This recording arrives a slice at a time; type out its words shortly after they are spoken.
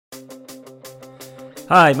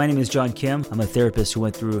Hi, my name is John Kim. I'm a therapist who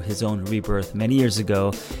went through his own rebirth many years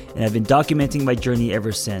ago, and I've been documenting my journey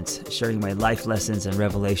ever since, sharing my life lessons and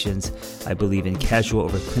revelations. I believe in casual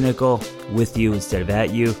over clinical, with you instead of at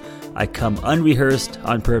you. I come unrehearsed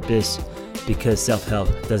on purpose because self-help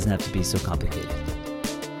doesn't have to be so complicated.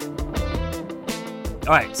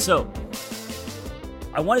 All right, so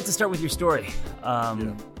I wanted to start with your story. How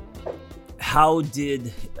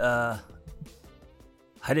did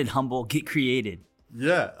Humble get created?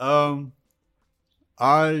 Yeah, I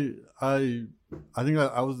think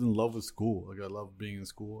I was in love with school. Like I love being in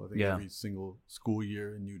school. I think every single school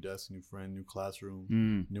year, new desk, new friend, new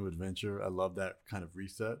classroom, new adventure. I love that kind of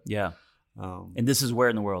reset. Yeah. And this is where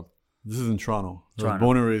in the world? This is in Toronto. I was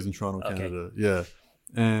born and raised in Toronto, Canada. Okay. Yeah.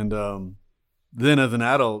 And then as an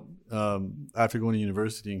adult, after going to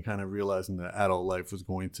university and kind of realizing that adult life was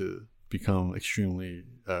going to become extremely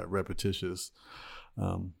repetitious,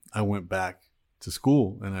 I went back to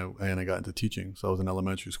school and I got into teaching. So I was an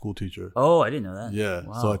elementary school teacher. Oh, I didn't know that. Yeah.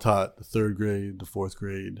 Wow. So I taught the 3rd grade, the 4th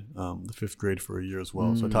grade, the 5th grade for a year as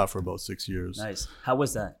well. So I taught for about 6 years. Nice. How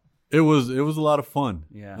was that? It was a lot of fun.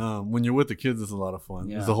 Yeah. When you're with the kids, it's a lot of fun.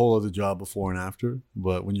 Yeah. There's a whole other job before and after,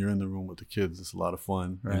 but when you're in the room with the kids, it's a lot of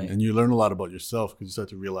fun. Right. And you learn a lot about yourself because you start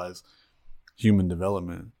to realize human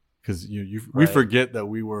development. Because we forget that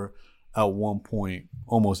we were at one point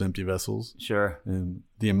almost empty vessels. Sure. And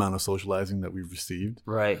the amount of socializing that we've received.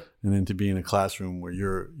 Right. And then to be in a classroom where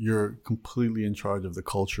you're completely in charge of the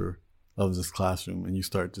culture of this classroom, and you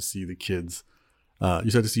start to see the kids. You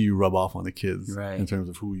start to see you rub off on the kids in terms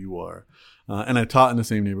of who you are. And I taught in the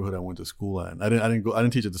same neighborhood I went to school at. I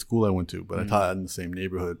didn't teach at the school I went to, but I taught in the same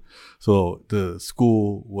neighborhood. So the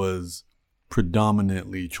school was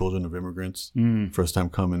predominantly children of immigrants, first time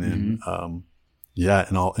coming in.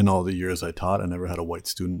 In all the years I taught, I never had a white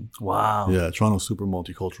student. Wow. Yeah, Toronto's super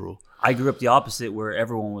multicultural. I grew up the opposite, where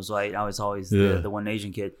everyone was white. I was always the one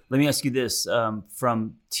Asian kid. Let me ask you this: how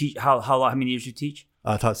many years you teach?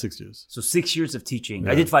 I taught 6 years. So 6 years of teaching.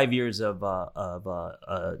 Yeah. I did 5 years of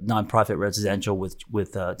nonprofit residential with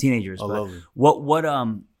teenagers. I love it. What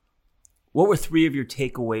were 3 of your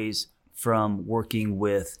takeaways from working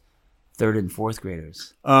with 3rd and 4th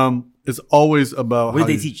graders? It's always about what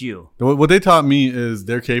did they teach you? What they taught me is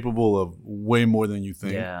they're capable of way more than you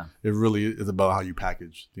think. Yeah. It really is about how you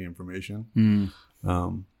package the information,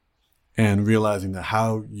 and realizing that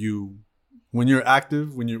when you're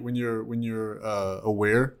active, when you're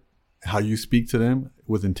aware, how you speak to them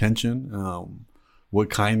with intention, with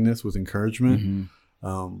kindness, with encouragement,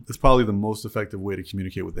 it's probably the most effective way to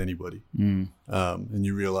communicate with anybody. And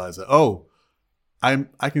you realize that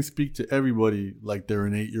I can speak to everybody like they're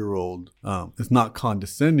an 8-year-old. It's not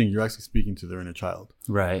condescending. You're actually speaking to their inner child.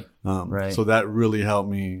 Right. Right. So that really helped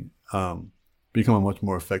me become a much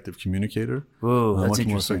more effective communicator. Ooh, that's much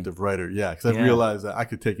more effective writer. Yeah, because I realized that I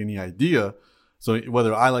could take any idea. So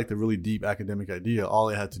whether I liked a really deep academic idea, all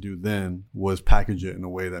I had to do then was package it in a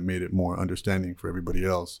way that made it more understanding for everybody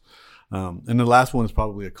else. And the last one is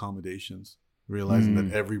probably accommodations, realizing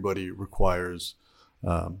that everybody requires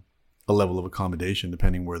a level of accommodation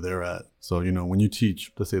depending where they're at. So, when you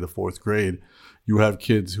teach, let's say the 4th grade, you have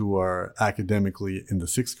kids who are academically in the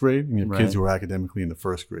 6th grade and you have kids who are academically in the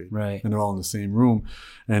 1st grade. Right. And they're all in the same room.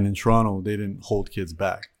 And in Toronto, they didn't hold kids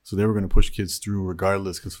back. So they were going to push kids through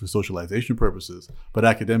regardless because for socialization purposes. But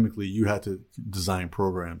academically, you had to design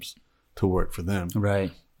programs to work for them.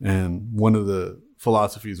 Right. And one of the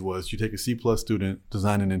philosophies was you take a C+ student,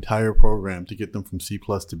 design an entire program to get them from C+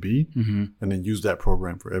 to B, and then use that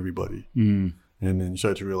program for everybody. And then you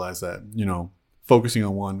start to realize that, focusing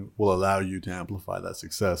on one will allow you to amplify that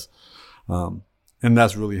success. And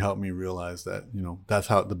that's really helped me realize that, that's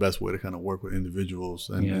how the best way to kind of work with individuals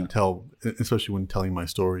and tell, especially when telling my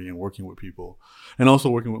story and working with people and also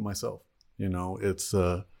working with myself. It's,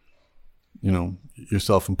 you're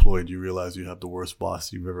self-employed, you realize you have the worst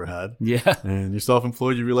boss you've ever had. Yeah. And you're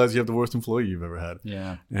self-employed, you realize you have the worst employee you've ever had.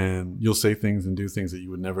 Yeah. And you'll say things and do things that you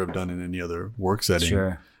would never have done in any other work setting.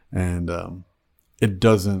 Sure. And it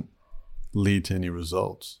doesn't lead to any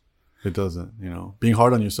results. It doesn't, being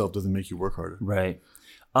hard on yourself doesn't make you work harder. Right.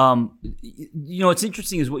 What's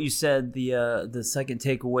interesting is what you said, the second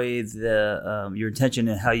takeaway, your intention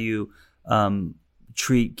and how you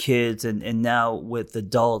treat kids and now with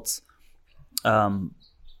adults,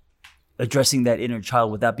 addressing that inner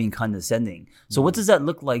child without being condescending. So what does that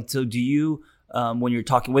look like? So do you, when you're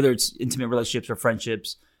talking, whether it's intimate relationships or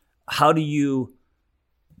friendships, how do you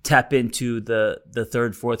tap into the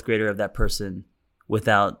 3rd, 4th grader of that person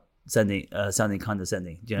without sounding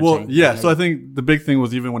condescending. Do you know what I'm saying? Yeah. So I think the big thing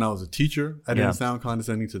was even when I was a teacher, I didn't Yeah. sound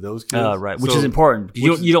condescending to those kids. Right, which So- is important.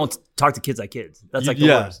 You don't talk to kids like kids. That's like the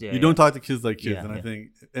worst. you don't talk to kids like kids, Yeah, and I yeah. think,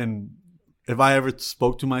 and if I ever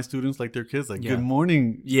spoke to my students like they're kids, like Yeah. "Good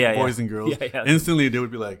morning, Yeah, boys yeah. and girls," Yeah, yeah. instantly they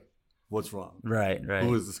would be like, "What's wrong? Right.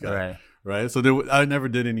 Who is this guy?" Right. Right. So I never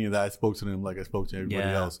did any of that. I spoke to them like I spoke to everybody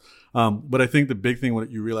Yeah. else. But I think the big thing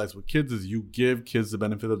what you realize with kids is you give kids the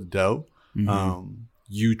benefit of the doubt. Mm-hmm.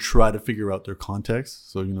 You try to figure out their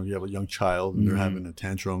context. So you have a young child and they're Mm-hmm. having a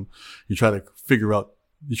tantrum. You try to figure out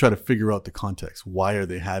the context. Why are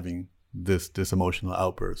they having this emotional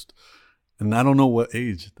outburst? And I don't know what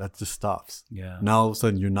age that just stops. Yeah. Now all of a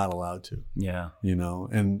sudden you're not allowed to. Yeah.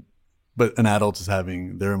 But an adult is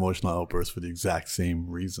having their emotional outburst for the exact same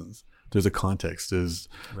reasons. There's a context.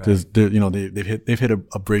 They've hit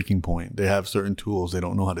a breaking point. They have certain tools. They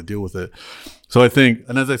don't know how to deal with it. So I think,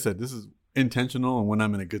 and as I said, this is intentional. And when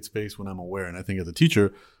I'm in a good space, when I'm aware, and I think as a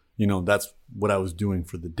teacher, that's what I was doing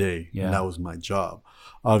for the day. Yeah. And that was my job.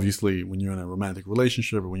 Obviously, when you're in a romantic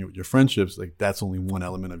relationship or when you're with your friendships, like that's only one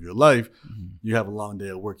element of your life. Mm-hmm. You have a long day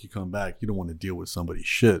at work, you come back, you don't want to deal with somebody's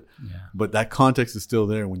shit. Yeah. But that context is still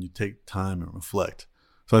there when you take time and reflect.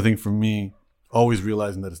 So I think for me, always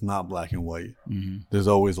realizing that it's not black and white. Mm-hmm. There's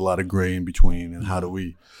always a lot of gray in between. And how do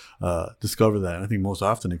we discover that? And I think most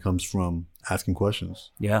often it comes from asking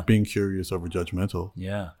questions, Yeah. being curious over judgmental.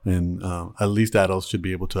 Yeah. And at least adults should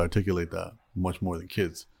be able to articulate that much more than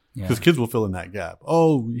kids. Yeah. Because kids will fill in that gap.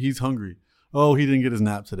 Oh, he's hungry. Oh, he didn't get his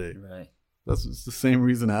nap today. Right. It's the same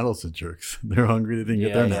reason adults are jerks. They're hungry. They didn't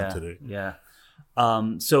get their nap today. Yeah.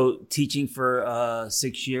 So teaching for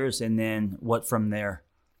 6 years, and then what from there?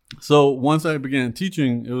 So once I began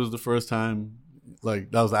teaching, it was the first time,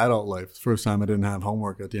 like that was adult life. First time I didn't have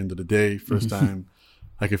homework at the end of the day. First time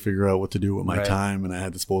I could figure out what to do with my Right. time, and I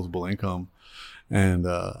had disposable income. And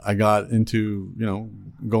I got into,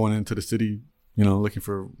 going into the city, looking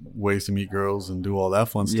for ways to meet girls and do all that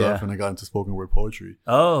fun stuff. Yeah. And I got into spoken word poetry.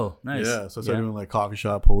 Oh, nice. Yeah, so I started doing like coffee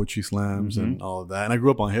shop poetry slams and all of that. And I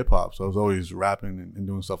grew up on hip hop, so I was always rapping and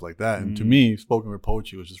doing stuff like that. And to me, spoken word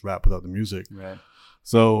poetry was just rap without the music. Right.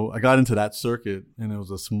 So I got into that circuit, and it was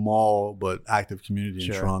a small but active community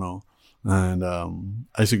in Sure. Toronto. And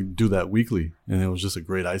I used to do that weekly, and it was just a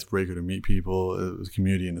great icebreaker to meet people. It was a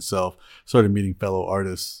community in itself. Started meeting fellow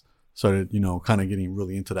artists. Started, kind of getting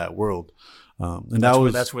really into that world. And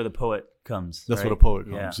That's where the poet comes. that's right? where the poet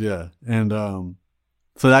comes, yeah. And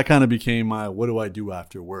so that kind of became my what do I do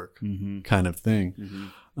after work kind of thing.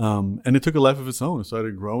 And it took a life of its own. It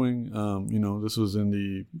started growing. This was in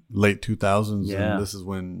the late 2000s, Yeah. and this is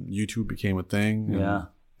when YouTube became a thing. And Yeah.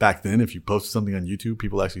 back then, if you posted something on YouTube,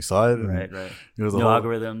 people actually saw it. And Right. it was No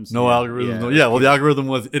algorithms. No Yeah. algorithms. Yeah. Well, the algorithm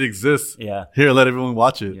was it exists. Yeah. Here, let everyone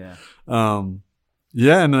watch it. Yeah.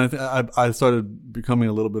 And then I started becoming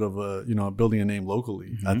a little bit of building a name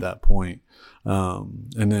locally at that point.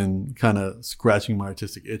 And then kind of scratching my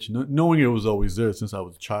artistic itch, knowing it was always there since I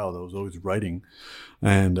was a child. I was always writing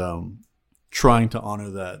and trying to honor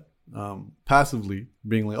that passively,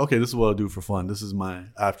 being like, okay, this is what I'll do for fun. This is my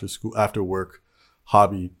after work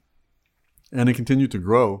hobby. And it continued to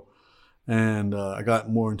grow. And I got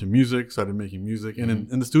more into music, started making music. And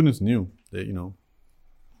the students knew that,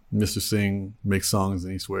 Mr. Singh makes songs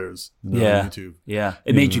and he swears on YouTube. Yeah.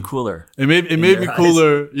 It made you cooler. It made me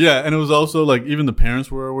cooler. Yeah. And it was also like even the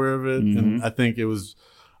parents were aware of it. And I think it was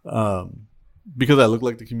because I looked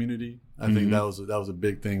like the community. I think that was a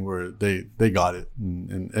big thing where they got it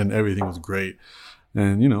and everything was great.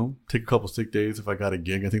 And, take a couple sick days if I got a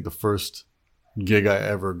gig. I think the first gig I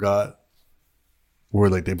ever got where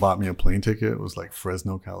like they bought me a plane ticket was like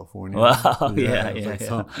Fresno, California. Wow.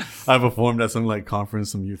 I performed at some like conference,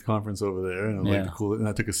 some youth conference over there, and it was like the coolest. And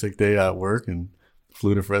I took a sick day at work and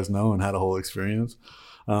flew to Fresno and had a whole experience.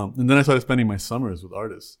 And then I started spending my summers with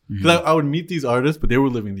artists because I would meet these artists, but they were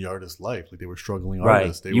living the artist life, like they were struggling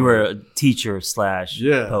artists. You were a teacher /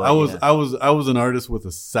 poet. I was an artist with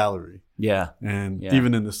a salary. Yeah. And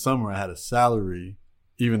even in the summer, I had a salary.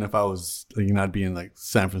 Even if I was, I'd be in like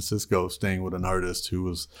San Francisco staying with an artist who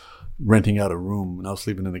was renting out a room and I was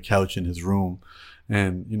sleeping on the couch in his room.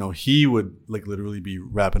 And, he would like literally be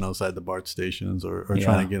rapping outside the BART stations or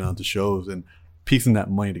trying to get onto shows and piecing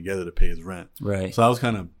that money together to pay his rent. Right. So I was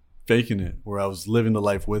kind of faking it where I was living the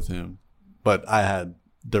life with him, but I had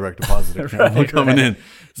direct deposit account coming in.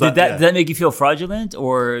 So did that make you feel fraudulent,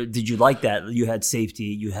 or did you like that? You had safety,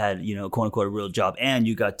 you had, quote unquote, a real job, and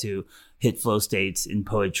you got to hit flow states in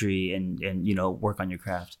poetry and work on your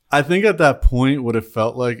craft? I think at that point, what it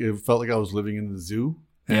felt like I was living in the zoo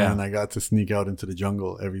Yeah. And I got to sneak out into the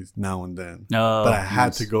jungle every now and then. Oh, but I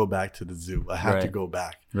had to go back to the zoo. I had to go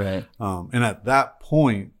back. Right. And at that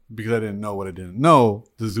point, because I didn't know what I didn't know,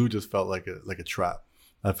 the zoo just felt like a trap.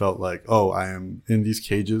 I felt like, oh, I am in these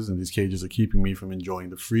cages, and these cages are keeping me from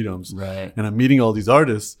enjoying the freedoms. Right. And I'm meeting all these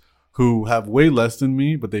artists who have way less than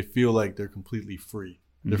me, but they feel like they're completely free.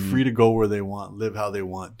 They're free to go where they want, live how they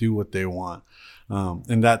want, do what they want.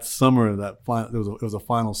 And that summer, it was a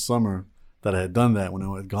final summer that I had done that. When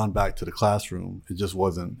I had gone back to the classroom, it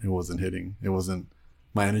wasn't hitting.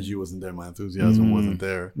 My energy wasn't there. My enthusiasm wasn't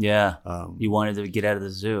there. Yeah. You wanted to get out of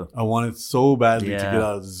the zoo. I wanted so badly to get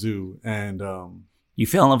out of the zoo. And, you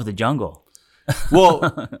fell in love with the jungle.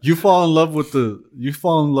 well, you fall in love with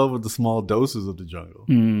the small doses of the jungle.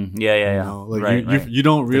 Yeah. You know, like right. you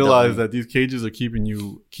don't realize that these cages are keeping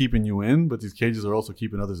you in, but these cages are also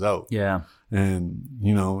keeping others out. Yeah. And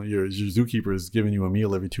you know, your zookeeper is giving you a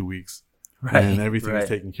meal every 2 weeks, right? And everything is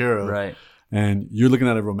taken care of, right? And you're looking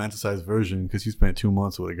at a romanticized version because you spent 2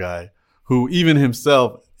 months with a guy who, even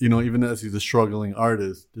himself, you know, even as he's a struggling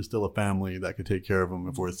artist, there's still a family that could take care of him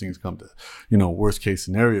if worse things come to, you know, worst case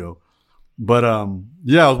scenario. But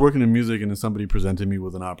yeah, I was working in music, and then somebody presented me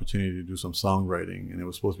with an opportunity to do some songwriting, and it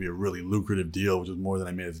was supposed to be a really lucrative deal, which was more than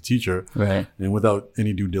I made as a teacher. Right. And without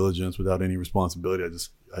any due diligence, without any responsibility,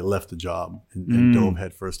 I left the job and dove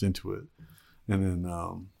headfirst into it. And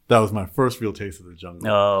then that was my first real taste of the jungle.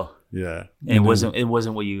 Oh. Yeah. And it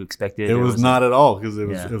wasn't what you expected. It was not at all, because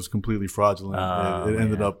it was completely fraudulent. Oh, it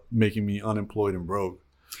ended up making me unemployed and broke.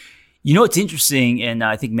 You know, it's interesting, and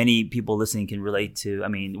I think many people listening can relate to, I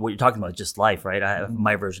mean, what you're talking about, just life, right? I have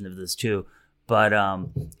my version of this too. But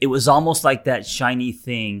it was almost like that shiny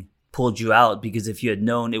thing pulled you out, because if you had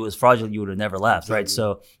known it was fraudulent, you would have never left, right?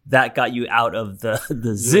 So that got you out of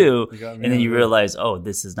the zoo, and then you realize, oh,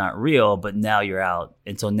 this is not real, but now you're out.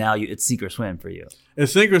 And so now it's sink or swim for you.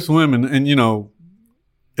 It's sink or swim, and you know,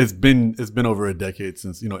 it's been over a decade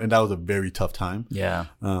since, you know, and that was a very tough time. Yeah.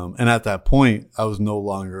 And at that point, I was no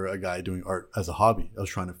longer a guy doing art as a hobby. I was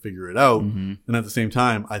trying to figure it out. And at the same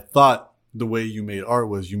time, I thought the way you made art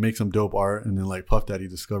was you make some dope art, and then like Puff Daddy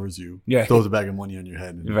discovers you, throws a bag of money on your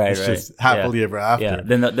head, and it's just happily ever after. Yeah.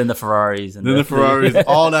 Then the Ferraris, and the Ferraris,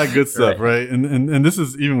 all that good stuff, right? And this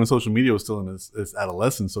is even when social media was still in its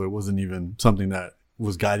adolescence, so it wasn't even something that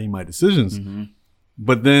was guiding my decisions.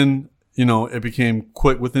 But then, you know, it became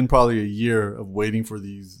quick. Within probably a year of waiting for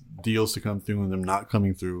these deals to come through and them not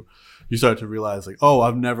coming through, you start to realize, like, oh,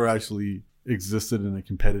 I've never actually existed in a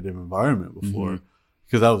competitive environment before,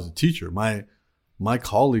 because I was a teacher. My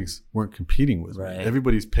colleagues weren't competing with me.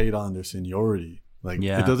 Everybody's paid on their seniority. Like,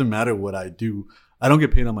 it doesn't matter what I do. I don't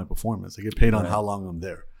get paid on my performance. I get paid on how long I'm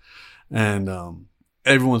there. And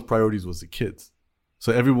everyone's priorities was the kids.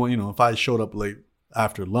 So everyone, you know, if I showed up late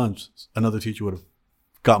after lunch, another teacher would have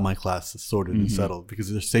got my class sorted and settled,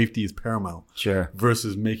 because their safety is paramount. Sure.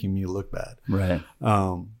 Versus making me look bad. Right.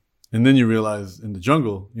 And then you realize in the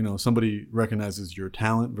jungle, you know, somebody recognizes your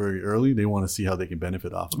talent very early. They want to see how they can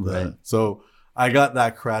benefit off of that. So I got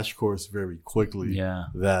that crash course very quickly. Yeah.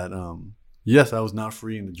 That, yes, I was not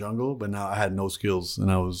free in the jungle, but now I had no skills,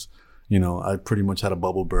 and I was, you know, I pretty much had a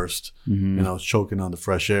bubble burst, and I was choking on the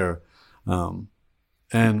fresh air.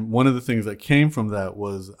 And one of the things that came from that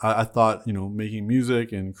was I thought, you know, making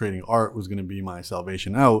music and creating art was going to be my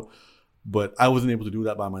salvation out, but I wasn't able to do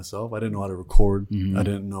that by myself. I didn't know how to record. I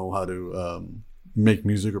didn't know how to make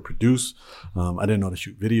music or produce. I didn't know how to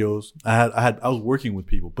shoot videos. I was working with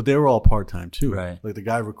people, but they were all part-time too. Right. Like the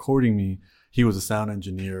guy recording me, he was a sound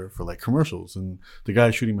engineer for like commercials, and the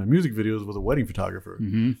guy shooting my music videos was a wedding photographer.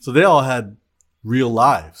 So they all had real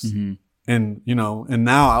lives. And, you know, and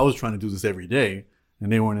now I was trying to do this every day,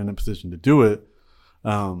 and they weren't in a position to do it.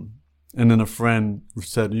 And then a friend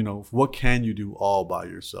said, you know, what can you do all by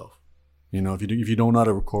yourself? You know, if you don't know how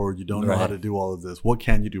to record, you don't know how to do all of this, what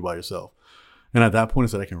can you do by yourself? And at that point,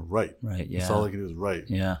 I said, I can write. Right. Yeah. That's all I can do is write.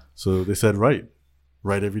 Yeah. So they said, write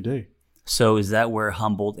every day. So is that where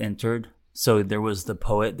Humboldt entered? So there was the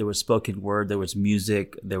poet, there was spoken word, there was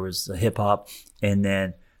music, there was hip hop. And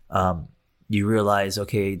then you realize,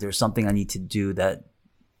 okay, there's something I need to do that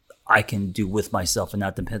I can do with myself and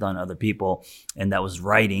not depend on other people. And that was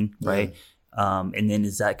writing, right? And then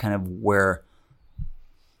is that kind of where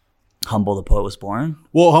Humble the Poet was born?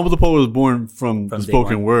 Well, Humble the Poet was born from the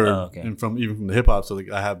spoken word and from the hip hop. So like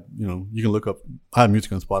I have, you know, you can look up, I have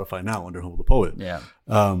music on Spotify now under Humble the Poet. Yeah.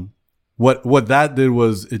 What that did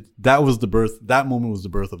was that moment was the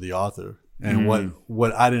birth of the author. And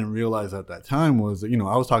what I didn't realize at that time was that, you know,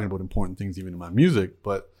 I was talking about important things even in my music,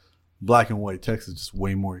 but black and white text is just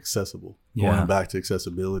way more accessible. Going back to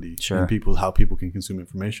accessibility and how people can consume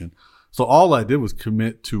information. So all I did was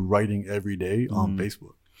commit to writing every day on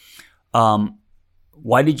Facebook.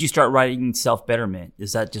 Why did you start writing self-betterment?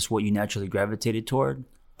 Is that just what you naturally gravitated toward?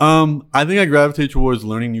 I think I gravitated towards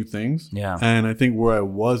learning new things. Yeah. And I think where I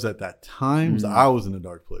was at that time, I was in a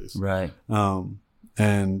dark place. Right.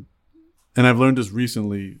 And I've learned this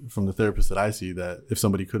recently from the therapist that I see, that if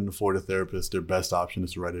somebody couldn't afford a therapist, their best option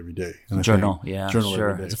is to write every day. And Journal. Journal sure.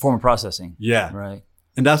 every day. It's a form of processing. Yeah. Right.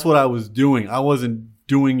 And that's what I was doing. I wasn't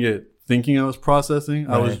doing it thinking I was processing.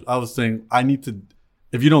 Right. I was saying, I need to,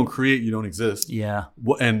 if you don't create, you don't exist. Yeah.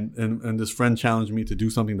 And this friend challenged me to do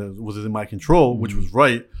something that was in my control, which was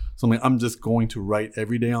write. So I'm just going to write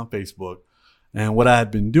every day on Facebook. And what I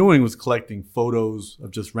had been doing was collecting photos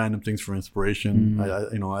of just random things for inspiration.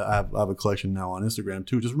 I have a collection now on Instagram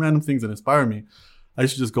too, just random things that inspire me. I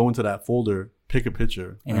used to just go into that folder, pick a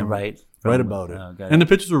picture, and then write about it. And the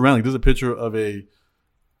pictures were random. Like, there's a picture of a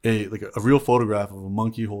real photograph of a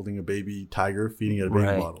monkey holding a baby tiger feeding it a baby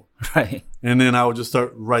bottle. Right. And then I would just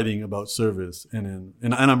start writing about service, and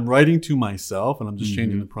I'm writing to myself, and I'm just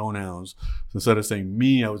changing the pronouns. So instead of saying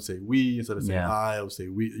me, I would say we. Instead of saying I would say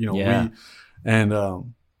we. We.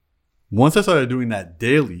 And once I started doing that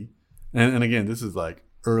daily, and again, this is like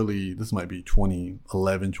early. This might be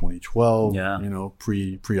 2011, 2012. Yeah.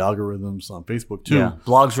 Pre algorithms on Facebook too. Yeah.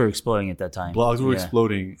 Blogs were exploding at that time. Blogs were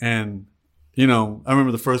exploding, and I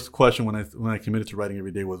remember the first question when I committed to writing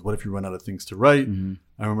every day was, what if you run out of things to write?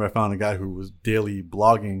 I remember I found a guy who was daily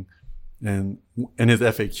blogging, and in his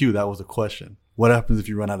FAQ, that was a question. What happens if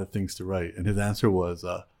you run out of things to write? And his answer was,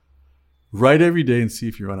 write every day and see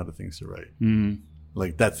if you run out of things to write.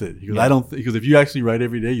 Like, that's it. He goes, because if you actually write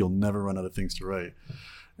every day, you'll never run out of things to write.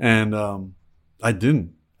 And I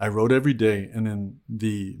didn't. I wrote every day, and then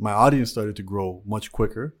my audience started to grow much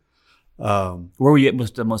quicker. Where were you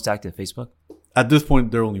the most active? Facebook? At this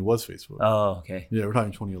point, there only was Facebook. Oh, okay. Yeah, we're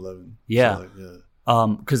talking 2011. Yeah.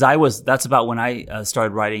 So, because that's about when I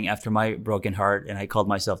started writing after my broken heart, and I called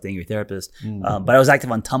myself the Angry Therapist. But I was active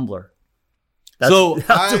on Tumblr. That's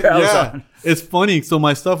where I was on. It's funny. So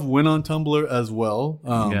my stuff went on Tumblr as well.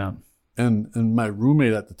 And my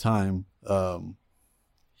roommate at the time,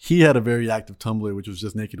 he had a very active Tumblr, which was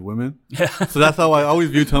just naked women. So that's how I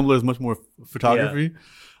always view Tumblr as much more photography.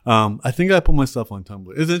 I think I put myself on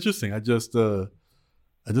Tumblr. It's interesting. I just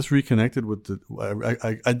reconnected with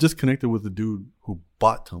I just connected with the dude who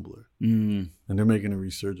bought Tumblr, and they're making a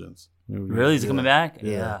resurgence. Really? Is it coming back?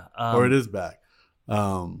 Yeah. Or it is back.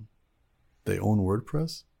 They own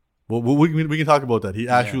WordPress. Well, we can talk about that. He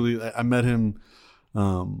actually, I met him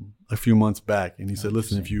a few months back, and he said,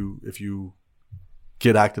 "Listen, if you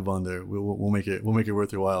get active on there, we'll make it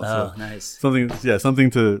worth your while." Oh, so nice. Something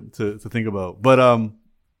to think about.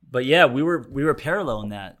 But yeah, we were parallel in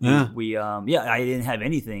that. Yeah. I didn't have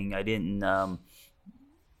anything. I didn't.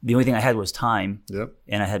 The only thing I had was time. Yep.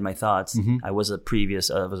 And I had my thoughts. I was a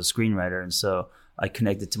screenwriter, and so I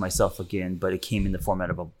connected to myself again. But it came in the format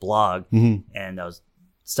of a blog, and I was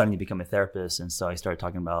starting to become a therapist, and so I started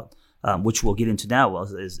talking about which we'll get into now.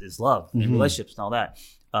 Is love and relationships and all that.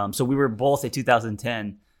 So we were both at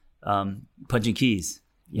 2010 punching keys.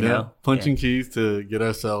 You know, punching keys to get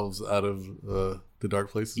ourselves out of the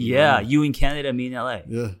dark places. Yeah, you in Canada, me in LA.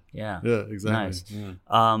 Yeah, exactly. Nice.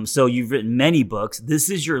 Yeah. So you've written many books. This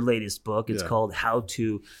is your latest book. It's called How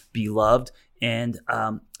to Be Loved. And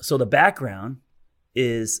so the background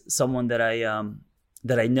is someone that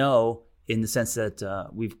I know in the sense that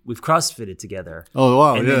we've CrossFitted together. Oh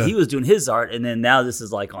wow! And then he was doing his art, and then now this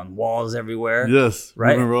is like on walls everywhere. Yes,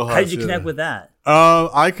 right. Ruben Rojas, how did you connect with that?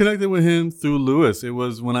 I connected with him through Lewis. It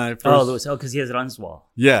was when I first. Oh, Lewis. Oh, because he has it on his wall.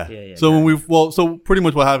 Yeah. So so pretty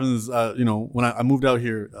much what happens is, when I moved out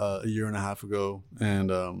here a year and a half ago,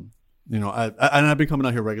 and I've been coming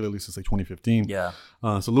out here regularly since like 2015. Yeah.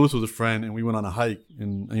 So Lewis was a friend, and we went on a hike,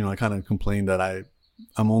 and I kind of complained that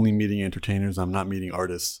I'm only meeting entertainers. I'm not meeting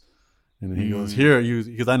artists. And then he goes,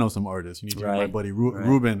 because I know some artists. You need to meet my buddy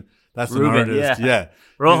Ruben. That's an artist. Yeah.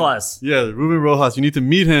 Rojas. Ruben Rojas. You need to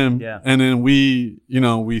meet him. Yeah. And then we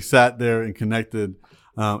sat there and connected.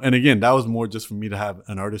 And again, that was more just for me to have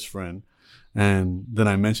an artist friend. And then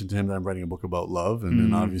I mentioned to him that I'm writing a book about love. And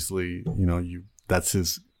then obviously, that's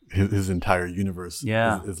his entire universe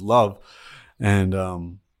is love.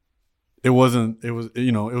 And, it was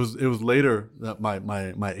later that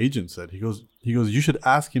my agent said, he goes, you should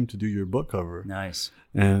ask him to do your book cover. Nice.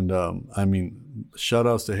 And shout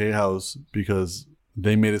outs to Hay House, because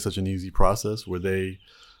they made it such an easy process where they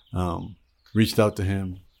reached out to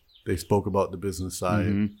him. They spoke about the business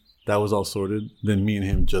side. That was all sorted. Then me and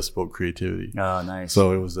him just spoke creativity. Oh, nice.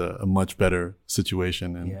 So it was a much better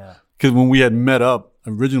situation. And because when we had met up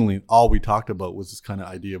originally all we talked about was this kind of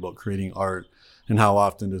idea about creating art and how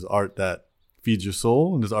often there's art that feeds your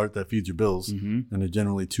soul and there's art that feeds your bills, and they're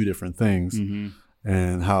generally two different things.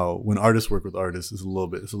 And how when artists work with artists it's a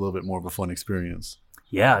little bit more of a fun experience.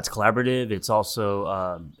 Yeah, it's collaborative. It's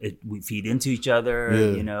also we feed into each other.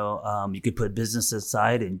 Yeah. You know, you could put business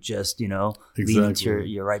aside and just lean Exactly. into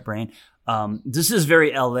your right brain. This is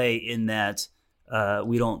very LA in that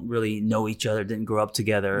we don't really know each other, didn't grow up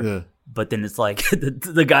together. Yeah. But then it's like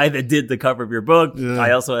the guy that did the cover of your book, Yeah.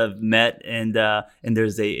 I also have met, and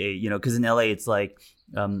there's a because in LA it's like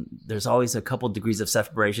there's always a couple degrees of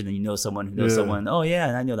separation, and you know someone who knows someone. Oh yeah,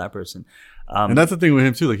 and I know that person. And that's the thing with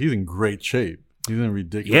him too. Like he's in great shape. He's in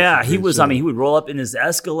ridiculous. Yeah, he was. shape. I mean, he would roll up in his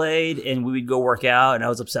Escalade, and we would go work out. And I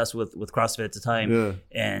was obsessed with CrossFit at the time. Yeah.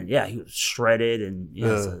 And yeah, he was shredded and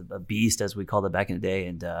he's a beast, as we called it back in the day.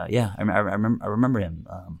 And I remember him.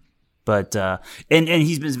 But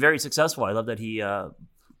he's been very successful. I love that he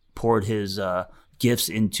poured his gifts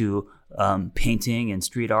into painting and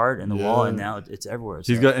street art and the wall, and now it's everywhere.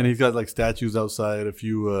 So. He's got like statues outside a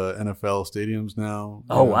few NFL stadiums now.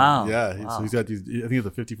 Oh wow! Yeah, wow. So he's got these. I think it's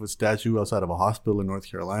a 50-foot statue outside of a hospital in North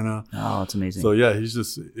Carolina. Oh, that's amazing. So yeah, he's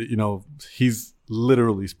just he's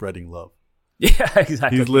literally spreading love. Yeah,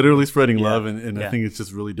 exactly. He's literally spreading love, and Yeah. I think it's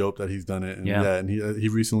just really dope that he's done it. And Yeah. and he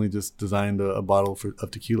recently just designed a bottle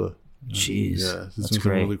of tequila. Jeez, Yeah, it's that's some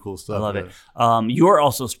great. really cool stuff. I love yeah. it. You're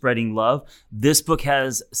also spreading love. This book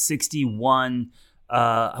has 61,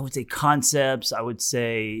 I would say, concepts. I would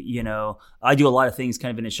say, I do a lot of things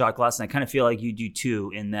kind of in a shot glass, and I kind of feel like you do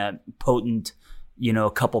too, in that potent,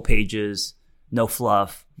 a couple pages, no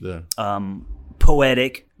fluff, Yeah.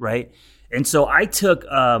 poetic, right? And so I took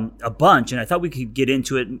a bunch, and I thought we could get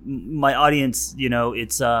into it. My audience,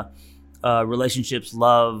 it's relationships,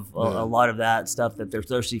 love, a lot of that stuff that they're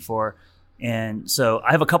thirsty for. And so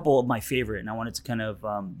I have a couple of my favorite, and I wanted to kind of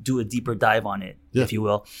do a deeper dive on it, if you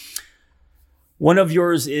will. One of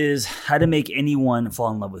yours is how to make anyone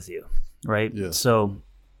fall in love with you, right? Yeah. So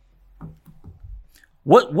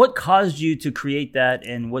what caused you to create that,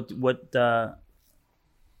 and what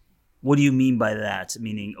do you mean by that?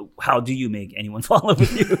 Meaning, how do you make anyone fall in love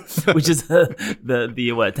with you? Which is the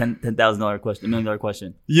what, $10,000 question, $1 million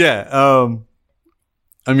question. Yeah.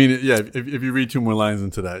 I mean, yeah. If you read two more lines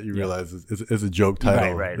into that, you realize it's a joke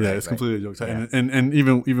title. Right. Yeah, it's completely a joke title. Yeah. And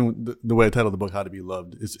even the way I titled the book, "How to Be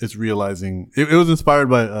Loved," it's realizing it was inspired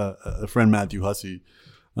by a friend, Matthew Hussey.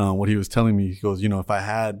 What he was telling me, he goes, if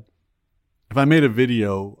I made a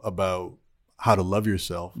video about how to love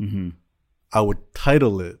yourself, I would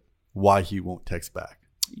title it "Why He Won't Text Back."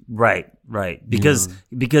 Right. Because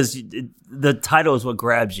the title is what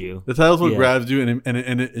grabs you. The title is what grabs you,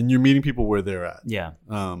 and you're meeting people where they're at. Yeah.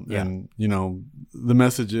 And the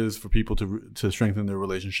message is for people to strengthen their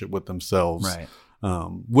relationship with themselves. Right.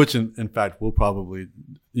 Which in fact will probably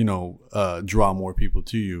draw more people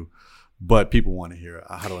to you. But people want to hear,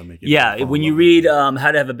 how do I make it? Yeah, when you read how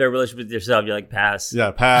to have a better relationship with yourself, you're like, pass.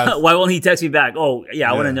 Yeah, pass. Why won't he text me back? Oh,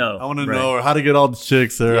 yeah, I want to know. I want to know, or how to get all the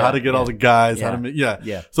chicks, or how to get all the guys. How to make,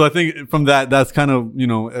 Yeah. So I think from that's kind of,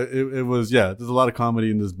 it was, there's a lot of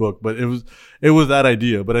comedy in this book, but it was that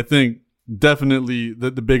idea. But I think definitely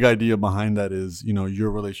the big idea behind that is,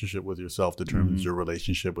 your relationship with yourself determines your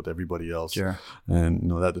relationship with everybody else. Sure.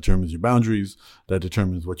 And, that determines your boundaries. That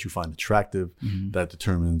determines what you find attractive. That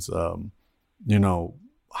determines,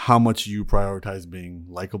 how much you prioritize being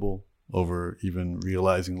likable over even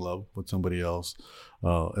realizing love with somebody else.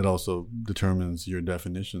 It also determines your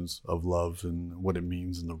definitions of love and what it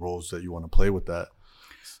means and the roles that you want to play with that.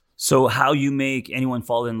 So how you make anyone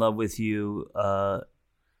fall in love with you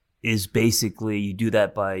is basically you do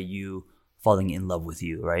that by you falling in love with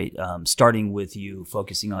you, right? Starting with you,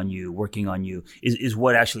 focusing on you, working on you is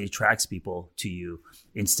what actually attracts people to you,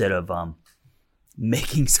 instead of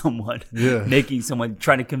making someone,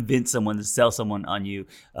 trying to convince someone to sell someone on you,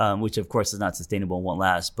 which of course is not sustainable and won't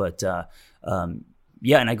last. But and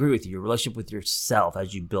I agree with you. Your relationship with yourself,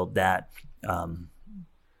 as you build that,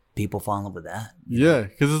 people fall in love with that. Yeah,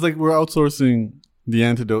 because it's like we're outsourcing the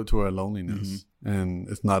antidote to our loneliness. And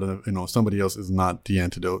it's not somebody else is not the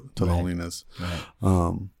antidote to loneliness.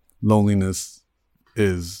 Right. Loneliness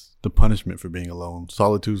is the punishment for being alone.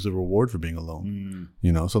 Solitude is the reward for being alone.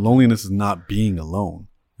 So loneliness is not being alone.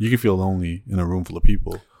 You can feel lonely in a room full of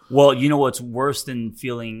people. Well, what's worse than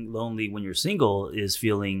feeling lonely when you're single is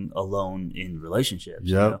feeling alone in relationships.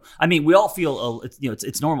 Yeah. I mean, we all feel,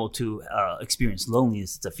 it's normal to experience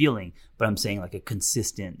loneliness. It's a feeling, but I'm saying like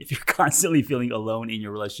if you're constantly feeling alone in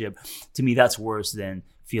your relationship, to me, that's worse than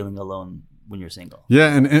feeling alone when you're single.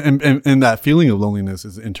 Yeah, and that feeling of loneliness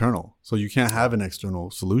is internal. So you can't have an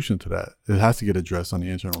external solution to that. It has to get addressed on the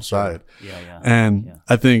internal side. Yeah. And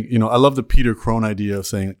I think, I love the Peter Crone idea of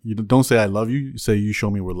saying, you don't say I love you, you say you show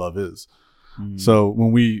me where love is. So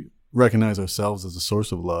when we recognize ourselves as a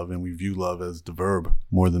source of love and we view love as the verb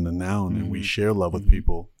more than the noun, and we share love with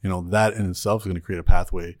people, that in itself is going to create a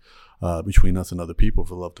pathway between us and other people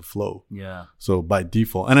for love to flow. Yeah. So by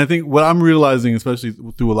default, and I think what I'm realizing, especially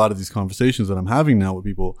through a lot of these conversations that I'm having now with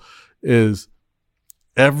people, is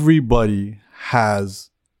everybody has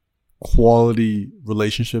quality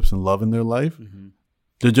relationships and love in their life.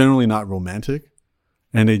 They're generally not romantic.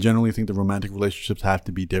 And they generally think the romantic relationships have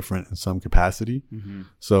to be different in some capacity.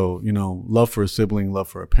 So, love for a sibling, love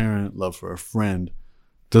for a parent, love for a friend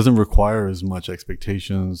doesn't require as much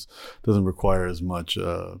expectations, doesn't require as much.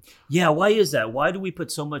 Yeah, why is that? Why do we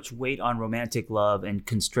put so much weight on romantic love and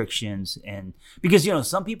constrictions? And because,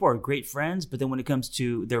 some people are great friends, but then when it comes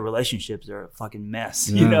to their relationships, they're a fucking mess,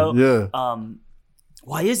 Yeah.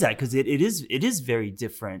 Why is that? Because it is very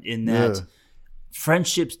different in that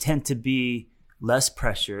friendships tend to be less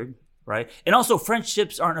pressured, right? And also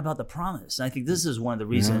friendships aren't about the promise. And I think this is one of the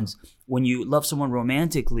reasons when you love someone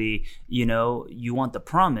romantically, you want the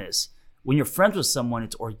promise. When you're friends with someone,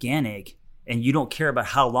 it's organic and you don't care about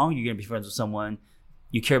how long you're going to be friends with someone.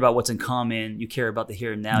 You care about what's in common. You care about the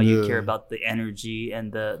here and now. You care about the energy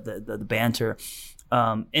and the banter.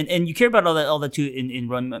 And you care about all that too in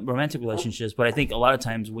romantic relationships. But I think a lot of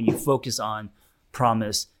times when you focus on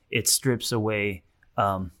promise, it strips away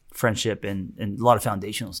friendship and a lot of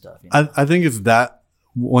foundational stuff. I think it's that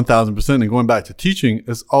 1000%. And going back to teaching,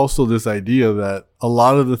 it's also this idea that a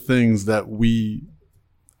lot of the things that we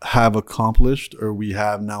have accomplished or we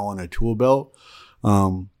have now on our tool belt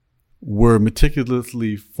were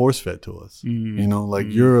meticulously force-fed to us.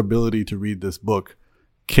 Your ability to read this book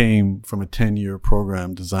came from a 10-year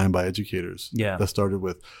program designed by educators that started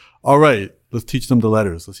with, all right, let's teach them the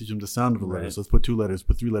letters. Let's teach them the sound of the letters. Let's put 2 letters,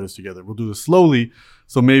 put 3 letters together. We'll do this slowly.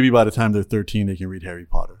 So maybe by the time they're 13, they can read Harry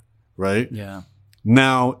Potter, right? Yeah.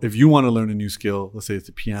 Now, if you want to learn a new skill, let's say it's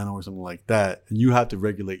the piano or something like that, and you have to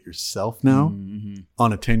regulate yourself now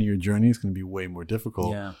on a 10-year journey, it's going to be way more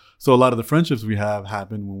difficult. Yeah. So a lot of the friendships we have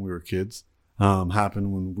happened when we were kids,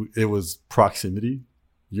 happened when it was proximity.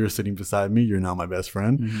 You're sitting beside me. You're now my best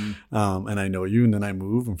friend. And I know you, and then I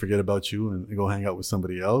move and forget about you and go hang out with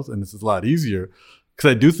somebody else. And it's a lot easier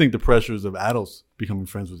because I do think the pressures of adults becoming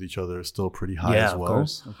friends with each other are still pretty high as well.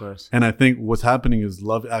 Of course. And I think what's happening is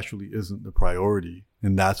love actually isn't the priority.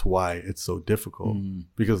 And that's why it's so difficult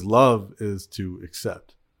because love is to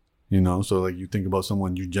accept, So like you think about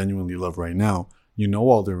someone you genuinely love right now,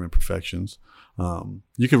 all their imperfections.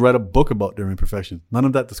 You could write a book about their imperfections. None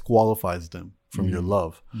of that disqualifies them from your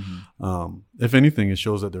love. If anything, it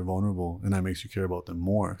shows that they're vulnerable and that makes you care about them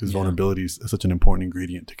more because vulnerability is such an important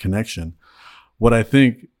ingredient to connection. What I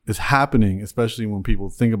think is happening, especially when people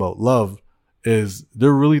think about love, is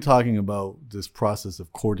they're really talking about this process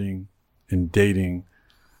of courting and dating.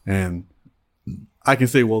 And I can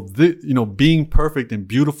say, well, being perfect and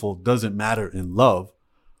beautiful doesn't matter in love,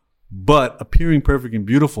 but appearing perfect and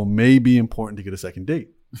beautiful may be important to get a second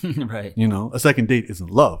date. Right. A second date isn't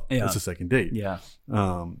love. Yeah. It's a second date. Yeah.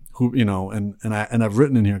 I've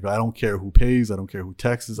written in here, I don't care who pays. I don't care who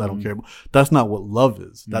texts. I don't care. That's not what love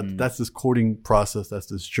is. That's this courting process. That's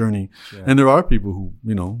this journey. Sure. And there are people who,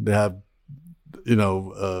 they have,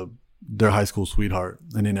 their high school sweetheart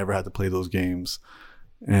and they never had to play those games.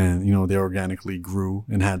 And, they organically grew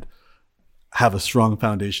and have a strong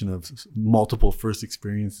foundation of multiple first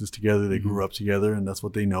experiences together. They grew up together and that's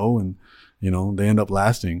what they know. And, they end up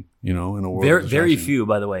lasting, in a world. Very few,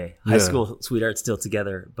 by the way, high school sweethearts still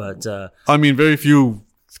together. But, very few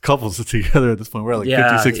couples are together at this point. We're at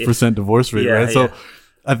 56% divorce rate, right? So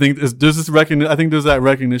I think there's that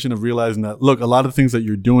recognition of realizing that, look, a lot of things that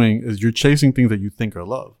you're doing is you're chasing things that you think are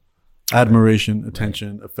love. Admiration,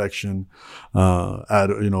 attention, affection,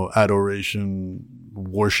 adoration,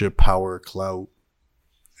 worship, power, clout,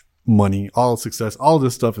 money, all success, all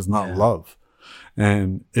this stuff is not love.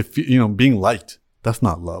 And if, being liked, that's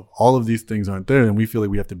not love. All of these things aren't there. And we feel like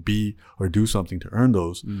we have to be or do something to earn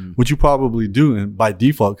those, which you probably do. And by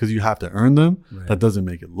default, because you have to earn them, that doesn't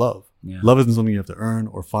make it love. Yeah. Love isn't something you have to earn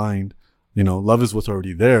or find. Love is what's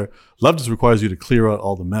already there. Love just requires you to clear out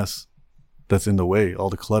all the mess that's in the way, all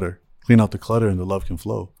the clutter. Clean out the clutter and the love can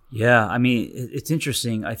flow. Yeah. I mean, it's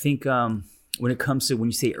interesting. I think when it comes to when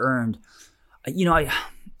you say earned, I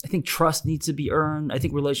think trust needs to be earned. I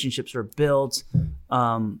think relationships are built.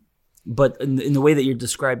 But in the way that you're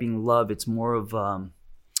describing love, it's more of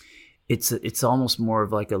it's almost more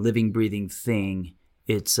of like a living, breathing thing.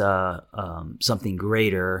 it's something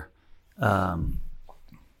greater.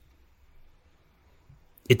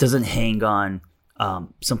 It doesn't hang on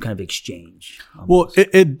some kind of exchange. Almost.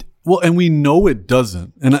 Well, and we know it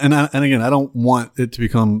doesn't. And again, I don't want it to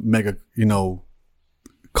become mega,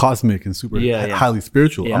 cosmic and super highly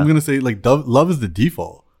spiritual. Yeah. I'm gonna say like love is the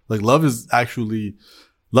default. Like love is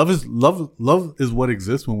what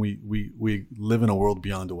exists when we live in a world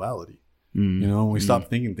beyond duality. When we stop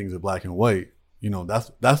thinking things are black and white.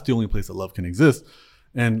 That's the only place that love can exist.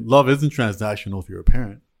 And love isn't transactional if you're a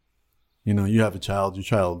parent. You have a child. Your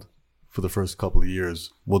child, for the first couple of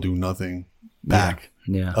years, will do nothing back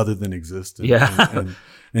other than exist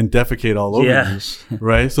and defecate all over you,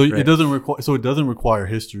 right? So it doesn't require. So it doesn't require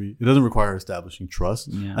history. It doesn't require establishing trust.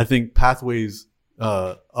 Yeah. I think pathways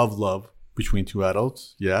of love between two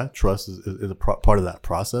adults, trust is a part of that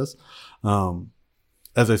process.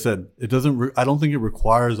 As I said, it doesn't. I don't think it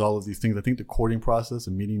requires all of these things. I think the courting process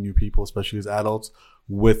and meeting new people, especially as adults,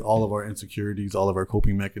 with all of our insecurities, all of our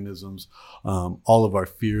coping mechanisms, all of our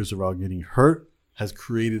fears around getting hurt, has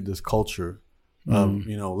created this culture of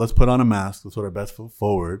let's put on a mask, let's put our best foot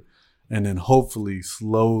forward, and then hopefully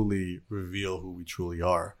slowly reveal who we truly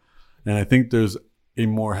are. And I think there's a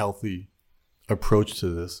more healthy approach to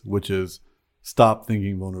this, which is stop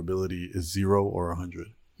thinking vulnerability is 0 or 100.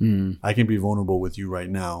 I can be vulnerable with you right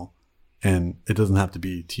now, and it doesn't have to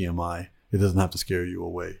be TMI. It doesn't have to scare you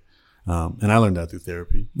away. And I learned that through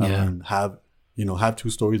therapy. I learned have 2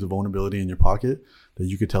 stories of vulnerability in your pocket that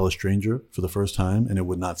you could tell a stranger for the first time, and it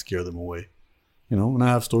would not scare them away. And I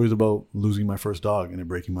have stories about losing my first dog and it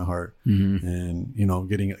breaking my heart, and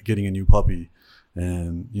getting a new puppy,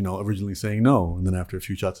 and originally saying no, and then after a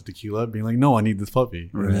few shots of tequila being like, no, I need this puppy.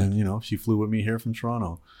 Right. And then she flew with me here from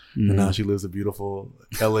Toronto, and now she lives a beautiful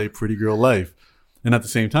LA pretty girl life. And at the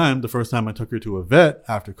same time, the first time I took her to a vet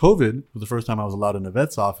after COVID was the first time I was allowed in a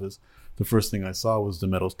vet's office. The first thing I saw was the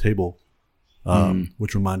metal table,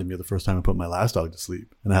 which reminded me of the first time I put my last dog to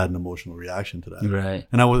sleep, and I had an emotional reaction to that. Right.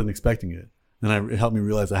 And I wasn't expecting it. And it helped me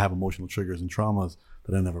realize I have emotional triggers and traumas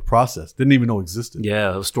that I never processed, didn't even know existed.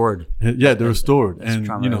 Yeah, it was stored. Yeah, they were stored. And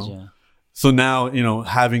so now,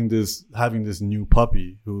 having this new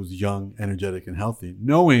puppy who's young, energetic, and healthy,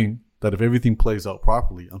 knowing that if everything plays out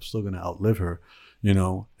properly, I'm still going to outlive her,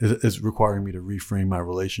 is requiring me to reframe my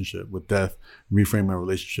relationship with death, reframe my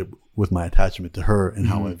relationship with my attachment to her and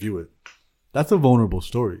how I view it. That's a vulnerable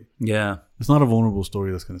story. Yeah. It's not a vulnerable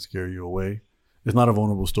story that's going to scare you away. It's not a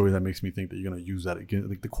vulnerable story that makes me think that you're going to use that against,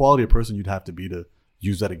 like the quality of person you'd have to be to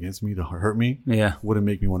use that against me, to hurt me, wouldn't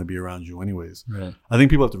make me want to be around you anyways. Right. I think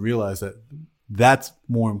people have to realize that that's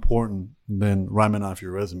more important than rhyming off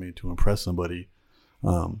your resume to impress somebody.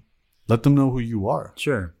 Let them know who you are.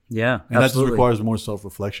 Sure. Yeah. And absolutely. That just requires more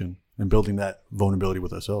self-reflection and building that vulnerability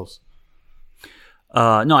with ourselves.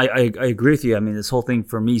 No, I agree with you. I mean, this whole thing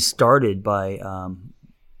for me started by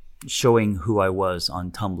showing who I was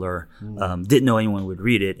on Tumblr. Didn't know anyone would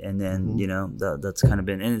read it. And then, that's kind of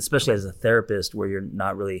been, and especially as a therapist where you're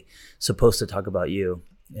not really supposed to talk about you.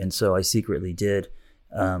 And so I secretly did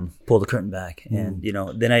pull the curtain back. And,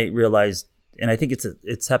 then I realized, and I think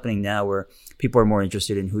it's happening now where people are more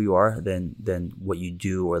interested in who you are than what you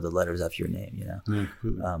do or the letters after your name,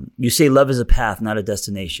 You say love is a path, not a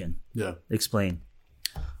destination. Yeah. Explain.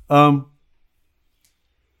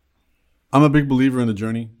 I'm a big believer in the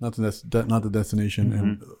journey, not the destination,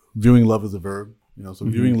 and viewing love as a verb. So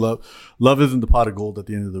viewing love isn't the pot of gold at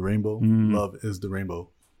the end of the rainbow. Love is the rainbow.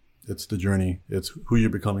 It's the journey. It's who you're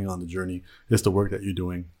becoming on the journey. It's the work that you're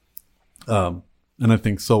doing. And I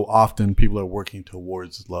think so often people are working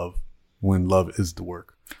towards love when love is the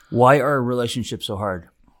work. Why are relationships so hard?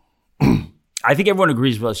 I think everyone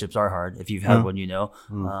agrees relationships are hard. If you've had one,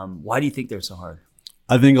 why do you think they're so hard?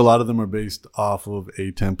 I think a lot of them are based off of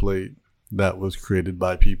a template that was created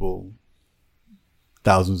by people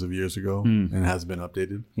thousands of years ago and has been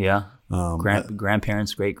updated. Yeah.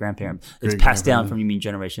 Grandparents, great-grandparents. It's passed down from, you mean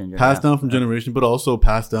generation? Passed down from generation, but also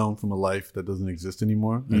passed down from a life that doesn't exist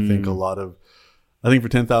anymore. I think I think for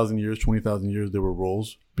 10,000 years, 20,000 years, there were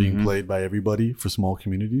roles being played by everybody for small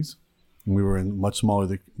communities. And we were in much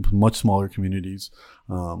smaller communities,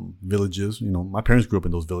 villages. My parents grew up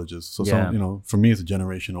in those villages. So, for me, it's a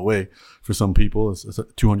generation away. For some people, it's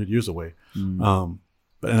 200 years away. And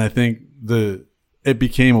I think it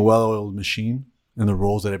became a well-oiled machine, and the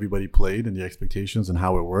roles that everybody played and the expectations and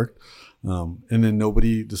how it worked. And then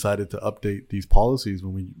nobody decided to update these policies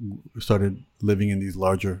when we started living in these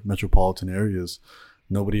larger metropolitan areas.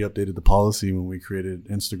 Nobody updated the policy when we created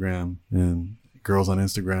Instagram and girls on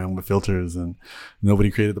Instagram with filters, and nobody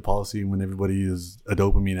created the policy when everybody is a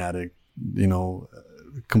dopamine addict,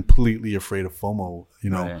 completely afraid of FOMO.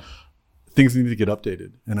 Right. Things need to get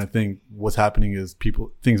updated. And I think what's happening is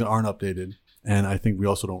things aren't updated. And I think we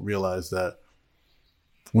also don't realize that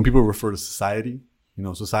when people refer to society,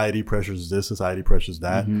 society pressures this, society pressures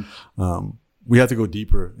that. We have to go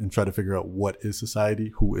deeper and try to figure out what is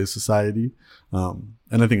society, who is society. And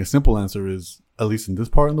I think a simple answer is, at least in this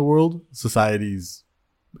part of the world, society's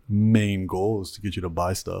main goal is to get you to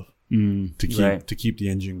buy stuff, to keep the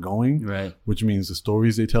engine going, which means the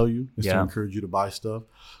stories they tell you is to encourage you to buy stuff,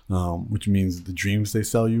 which means the dreams they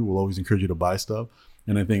sell you will always encourage you to buy stuff.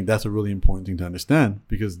 And I think that's a really important thing to understand,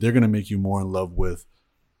 because they're going to make you more in love with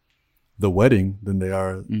the wedding than they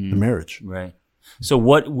are the marriage. Right. So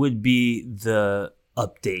what would be the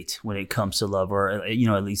update when it comes to love, or,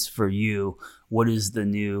 at least for you, what is the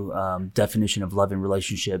new definition of love and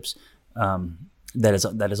relationships that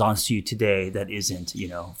is on to you today that isn't,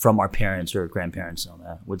 from our parents or grandparents and all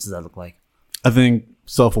that? What does that look like? I think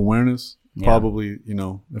self-awareness, probably,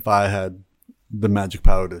 if I had the magic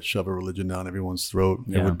power to shove a religion down everyone's throat,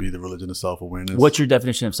 it would be the religion of self-awareness. What's your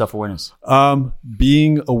definition of self-awareness?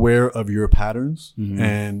 Being aware of your patterns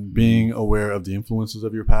and being aware of the influences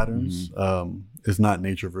of your patterns is not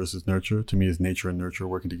nature versus nurture. To me, it's nature and nurture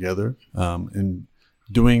working together. And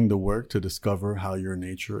doing the work to discover how your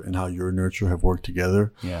nature and how your nurture have worked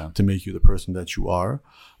together to make you the person that you are.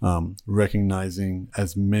 Recognizing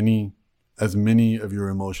as many of your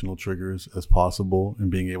emotional triggers as possible and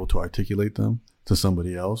being able to articulate them to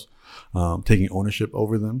somebody else, taking ownership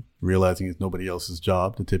over them, realizing it's nobody else's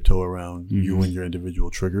job to tiptoe around you and your individual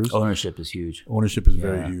triggers. Ownership is huge. Ownership is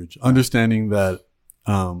very huge. Understanding that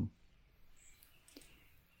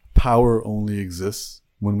power only exists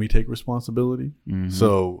when we take responsibility.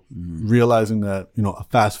 So realizing that, a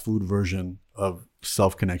fast food version of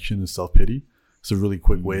self-connection is self-pity. It's a really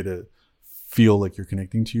quick way to feel like you're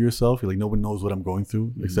connecting to yourself. You're like, no one knows what I'm going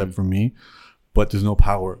through except for me, but there's no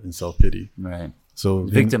power in self-pity. Right. So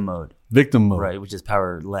victim mode. Right. Which is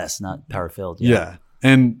powerless, not power filled. Yeah.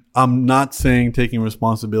 And I'm not saying taking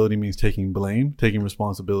responsibility means taking blame. Taking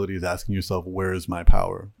responsibility is asking yourself, where is my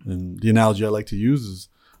power? And the analogy I like to use is,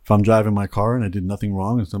 if I'm driving my car and I did nothing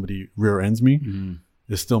wrong and somebody rear ends me,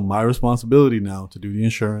 it's still my responsibility now to do the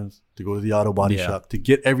insurance, to go to the auto body shop, to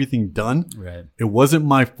get everything done. Right. It wasn't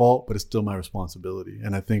my fault, but it's still my responsibility.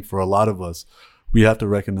 And I think for a lot of us, we have to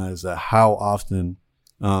recognize that how often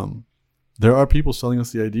there are people selling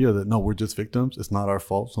us the idea that, no, we're just victims. It's not our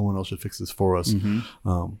fault. Someone else should fix this for us.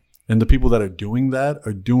 And the people that are doing that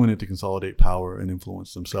are doing it to consolidate power and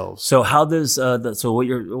influence themselves. So how does so what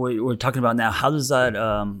we're talking about now, how does that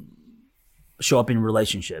show up in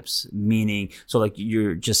relationships? Meaning, so like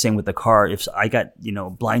you're just saying with the car, if I got,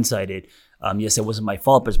 blindsided, yes, it wasn't my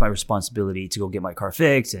fault, but it's my responsibility to go get my car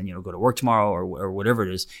fixed and, go to work tomorrow or whatever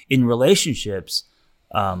it is. In relationships,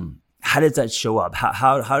 how does that show up?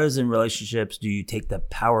 How does in relationships do you take the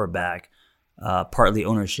power back? Partly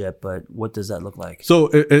ownership, but what does that look like? So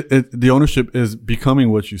the ownership is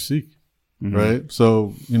becoming what you seek, right?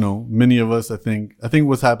 So, many of us, I think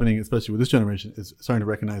what's happening, especially with this generation, is starting to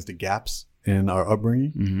recognize the gaps in our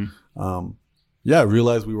upbringing.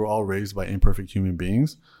 Realize we were all raised by imperfect human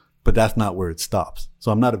beings, but that's not where it stops.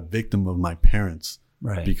 So I'm not a victim of my parents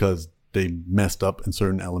because they messed up in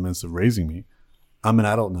certain elements of raising me. I'm an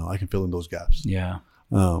adult now. I can fill in those gaps. Yeah.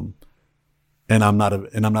 And I'm not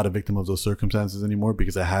a victim of those circumstances anymore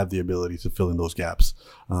because I have the ability to fill in those gaps.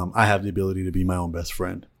 I have the ability to be my own best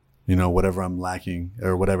friend, whatever I'm lacking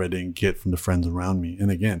or whatever I didn't get from the friends around me. And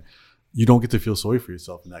again, you don't get to feel sorry for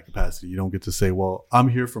yourself in that capacity. You don't get to say, well, I'm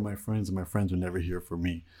here for my friends and my friends are never here for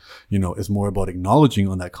me. It's more about acknowledging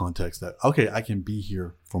on that context that, okay, I can be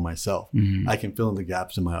here for myself. I can fill in the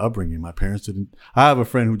gaps in my upbringing. My parents didn't. I have a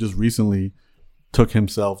friend who just recently took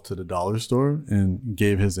himself to the dollar store and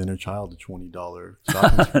gave his inner child a $20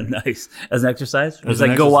 shopping spree. Nice. As an exercise? It was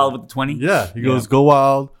like go wild with the 20? Yeah. He goes, go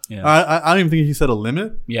wild. Yeah. I don't even think he set a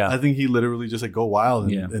limit. Yeah. I think he literally just said go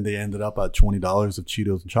wild. And they ended up at $20 of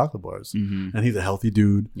Cheetos and chocolate bars. And he's a healthy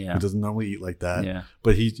dude who doesn't normally eat like that. Yeah.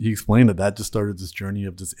 But he explained that just started this journey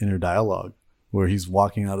of this inner dialogue where he's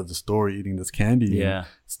walking out of the store eating this candy and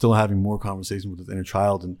still having more conversation with his inner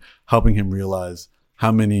child and helping him realize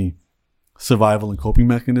how many survival and coping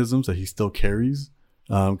mechanisms that he still carries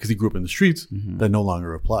because he grew up in the streets that no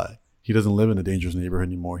longer apply. He doesn't live in a dangerous neighborhood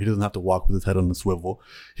anymore. He doesn't have to walk with his head on a swivel.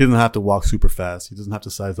 He doesn't have to walk super fast. He doesn't have to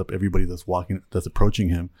size up everybody that's approaching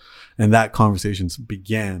him. And that conversation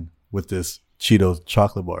began with this Cheetos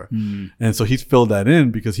chocolate bar. And so he's filled that in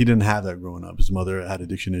because he didn't have that growing up. His mother had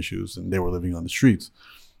addiction issues and they were living on the streets.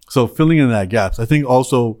 So filling in that gaps, I think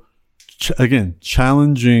also,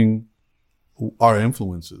 challenging our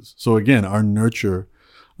influences. So again, our nurture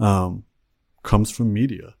comes from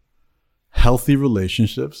media. Healthy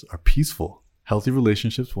relationships are peaceful. Healthy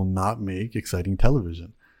relationships will not make exciting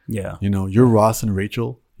television. Yeah. You know, you're Ross and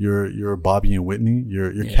Rachel. You're Bobby and Whitney.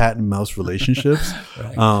 You're cat and mouse relationships.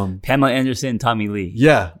 Right. Pamela Anderson, Tommy Lee.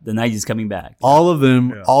 Yeah. The 90s coming back. All of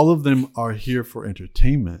them are here for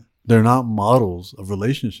entertainment. They're not models of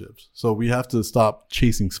relationships. So we have to stop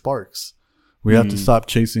chasing sparks. We have to stop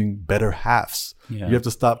chasing better halves. Yeah. You have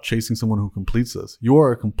to stop chasing someone who completes us. You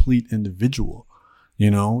are a complete individual. You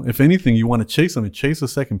know, if anything, you want to chase something, chase a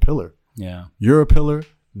second pillar. Yeah. You're a pillar,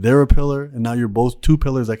 they're a pillar, and now you're both two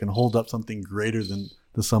pillars that can hold up something greater than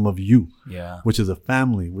the sum of you. Yeah. Which is a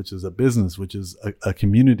family, which is a business, which is a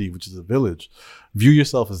community, which is a village. View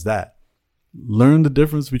yourself as that. Learn the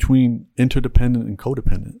difference between interdependent and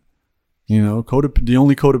codependent. You know, the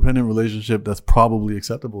only codependent relationship that's probably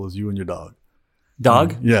acceptable is you and your dog.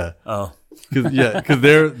 Dog? Yeah. Oh.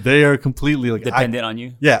 Because they are completely like dependent on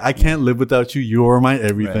you. Yeah, I can't live without you. You are my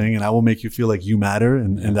everything, Right. and I will make you feel like you matter,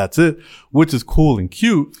 and that's it. Which is cool and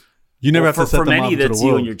cute. You never have to set for them many, off into that's the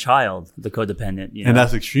you world. and your child, the codependent. You know? And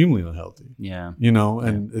that's extremely unhealthy. Yeah. You know,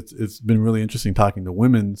 and it's been really interesting talking to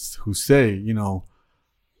women who say, you know,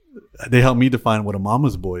 they help me define what a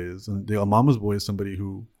mama's boy is, and a mama's boy is somebody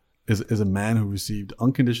who is a man who received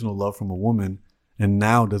unconditional love from a woman and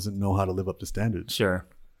now doesn't know how to live up to standards. Sure.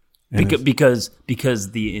 And Because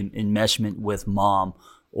the enmeshment with mom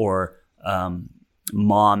or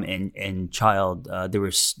mom and child, they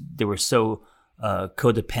were so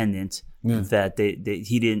codependent that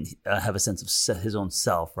he didn't have a sense of his own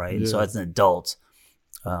self, right? And so as an adult,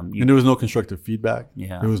 and there was no constructive feedback.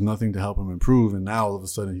 Yeah. There was nothing to help him improve. And now all of a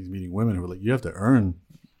sudden he's meeting women who are like, you have to earn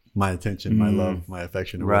my attention, my love, my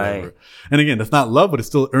affection, or whatever. And again, that's not love, but it's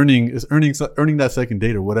still earning that second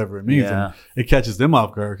date or whatever it means. Yeah. And it catches them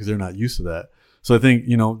off guard because they're not used to that. So I think,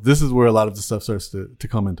 you know, this is where a lot of the stuff starts to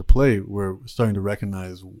come into play. We're starting to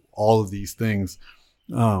recognize all of these things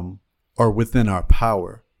are within our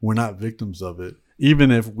power. We're not victims of it.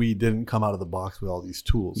 Even if we didn't come out of the box with all these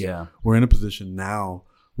tools. Yeah. We're in a position now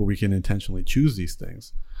where we can intentionally choose these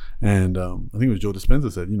things. And I think it was Joe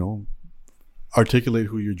Dispenza said, you know, articulate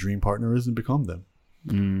who your dream partner is and become them.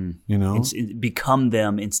 You know, become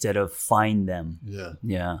them instead of find them.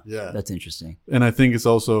 Yeah. That's interesting. And I think it's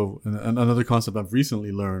also another concept I've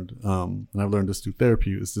recently learned, and I've learned this through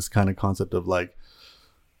therapy, is this kind of concept of like,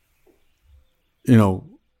 you know,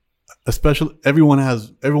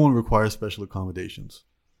 everyone requires special accommodations.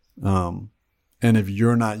 And if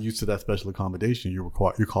you're not used to that special accommodation, you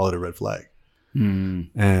call it a red flag. And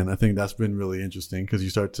I think that's been really interesting because you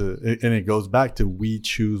start to, and it goes back to we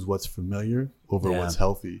choose what's familiar over what's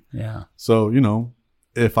healthy. Yeah. So, you know,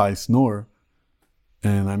 if I snore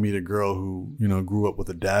and I meet a girl who, you know, grew up with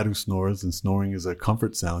a dad who snores and snoring is a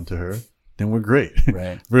comfort sound to her, then we're great.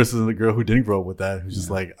 Right. Versus the girl who didn't grow up with that, who's just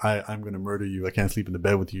like, I'm going to murder you. I can't sleep in the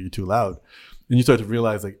bed with you. You're too loud. And you start to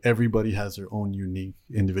realize like everybody has their own unique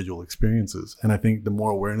individual experiences. And I think the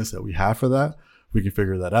more awareness that we have for that, we can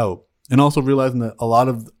figure that out. And also realizing that a lot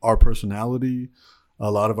of our personality,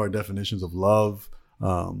 a lot of our definitions of love,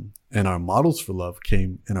 and our models for love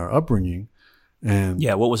came in our upbringing. And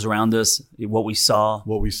what was around us, what we saw.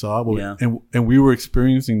 And we were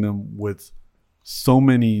experiencing them with so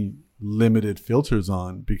many limited filters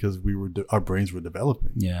on because our brains were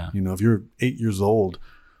developing. Yeah. You know, if you're 8 years old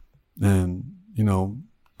and, you know,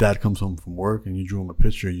 dad comes home from work and you drew him a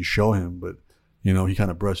picture, you show him, but, you know, he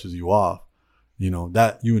kind of brushes you off. You know,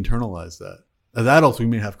 that you internalize that. As adults, we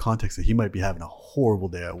may have context that he might be having a horrible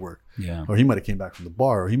day at work. Yeah. Or he might have came back from the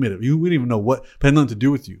bar, or we didn't even know what, had nothing to do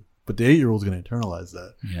with you. But the 8-year-old's going to internalize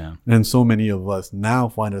that. Yeah. And so many of us now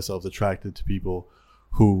find ourselves attracted to people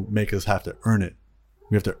who make us have to earn it.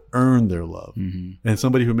 We have to earn their love. Mm-hmm. And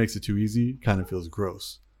somebody who makes it too easy kind of feels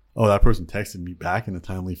gross. Oh, that person texted me back in a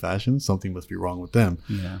timely fashion. Something must be wrong with them.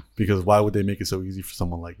 Yeah. Because why would they make it so easy for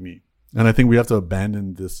someone like me? And I think we have to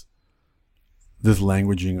abandon this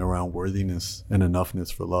languaging around worthiness and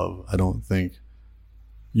enoughness for love. I don't think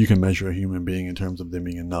you can measure a human being in terms of them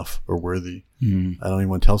being enough or worthy. I don't even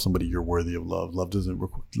want to tell somebody you're worthy of love. Love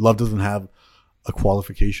doesn't have a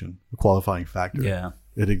qualification, a qualifying factor. Yeah.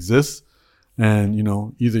 It exists, and you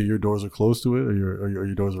know, either your doors are closed to it or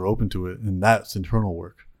your doors are open to it, and that's internal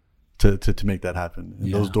work to make that happen.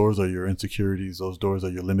 And those doors are your insecurities. Those doors are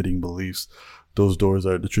your limiting beliefs. Those doors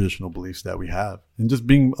are the traditional beliefs that we have. And just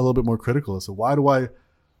being a little bit more critical as to why do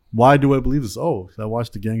I believe this? Oh, I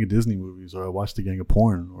watched a gang of Disney movies, or I watched a gang of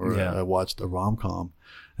porn, or I watched a rom-com,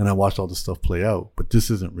 and I watched all this stuff play out. But this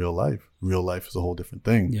isn't real life. Real life is a whole different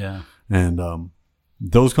thing. Yeah. And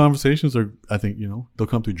those conversations are, I think, you know, they'll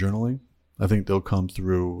come through journaling. I think they'll come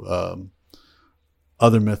through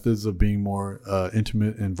other methods of being more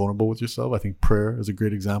intimate and vulnerable with yourself. I think prayer is a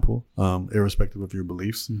great example, irrespective of your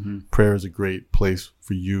beliefs. Prayer is a great place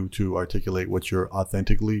for you to articulate what you're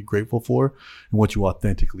authentically grateful for and what you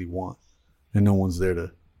authentically want. And no one's there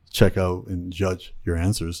to check out and judge your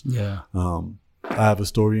answers. Yeah. I have a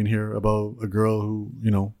story in here about a girl who,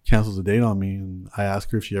 cancels a date on me, and I ask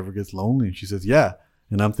her if she ever gets lonely, and she says, yeah.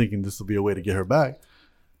 And I'm thinking this will be a way to get her back.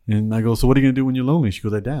 And I go, so what are you going to do when you're lonely? She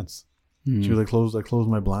goes, I dance. She goes, I close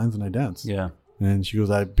my blinds and I dance. Yeah. And she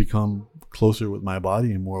goes, I become closer with my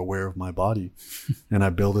body and more aware of my body. And I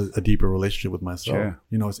build a deeper relationship with myself. Sure.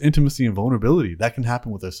 It's intimacy and vulnerability. That can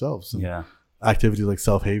happen with ourselves. And yeah. Activities like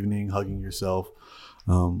self-havening, hugging yourself,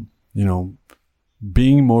 being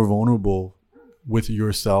more vulnerable with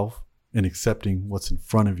yourself and accepting what's in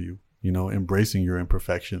front of you, embracing your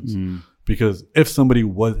imperfections. Because if somebody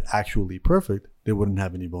was actually perfect, they wouldn't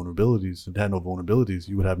have any vulnerabilities. If they had no vulnerabilities,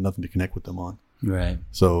 you would have nothing to connect with them on. Right.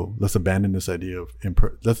 So let's abandon this idea of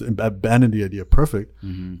let's abandon the idea of perfect.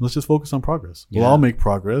 Let's just focus on progress. We'll all make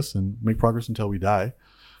progress until we die,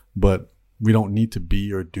 but we don't need to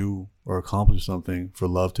be or do or accomplish something for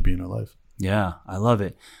love to be in our life. Yeah, I love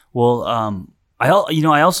it. Well,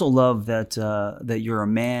 I also love that you're a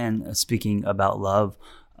man speaking about love.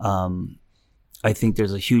 I think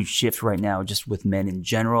there's a huge shift right now just with men in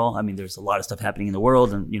general. I mean, there's a lot of stuff happening in the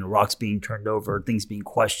world and, rocks being turned over, things being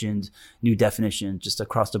questioned, new definitions just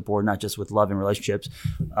across the board, not just with love and relationships.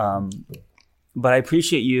 But I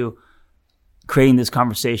appreciate you creating this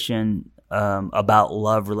conversation about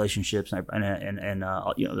love, relationships. And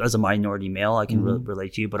as a minority male, I can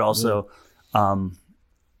relate to you, but also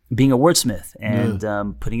being a wordsmith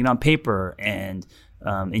and putting it on paper and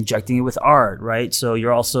injecting it with art, right? So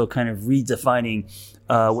you're also kind of redefining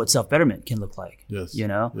what self-betterment can look like. Yes.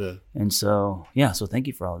 Yeah. And so, so thank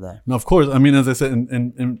you for all of that. No, of course. I mean, as I said,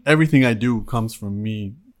 and everything I do comes from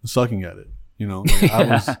me sucking at it.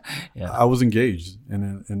 I was engaged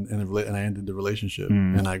and I ended the relationship.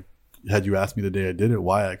 And I had you asked me the day I did it,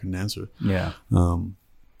 why, I couldn't answer. Yeah.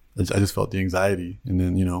 I just felt the anxiety. And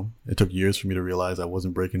then, it took years for me to realize I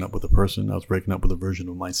wasn't breaking up with a person. I was breaking up with a version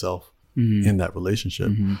of myself in that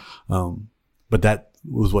relationship. But that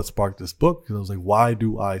was what sparked this book. Because I was like, why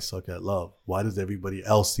do I suck at love? Why does everybody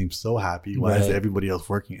else seem so happy? Why is everybody else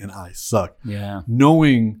working and I suck? Yeah.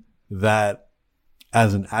 Knowing that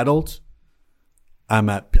as an adult, I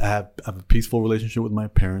have a peaceful relationship with my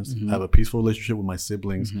parents. I have a peaceful relationship with my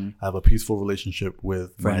siblings. I have a peaceful relationship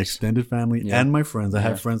with my extended family and my friends. I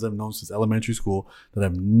have friends I've known since elementary school that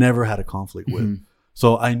I've never had a conflict with.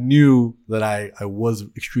 So I knew that I was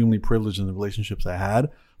extremely privileged in the relationships I had,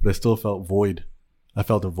 but I still felt void. I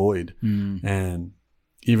felt a void. And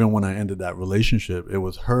even when I ended that relationship, it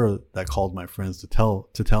was her that called my friends to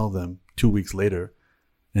tell them 2 weeks later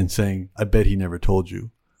and saying, I bet he never told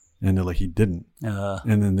you. And they're like, he didn't.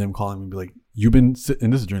 And then them calling me and be like, you've been sitting,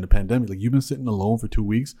 and this is during the pandemic, like you've been sitting alone for 2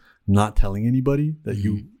 weeks, not telling anybody that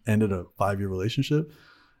you ended a 5-year relationship.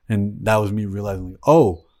 And that was me realizing like,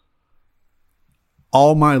 oh,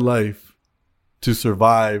 all my life to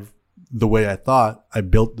survive the way I thought, I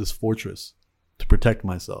built this fortress to protect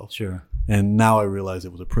myself. Sure. And now I realize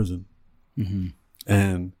it was a prison.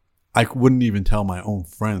 And I wouldn't even tell my own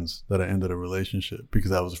friends that I ended a relationship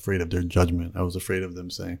because I was afraid of their judgment. I was afraid of them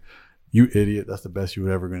saying, you idiot, that's the best you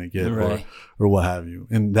were ever going to get, or what have you.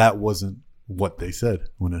 And that wasn't what they said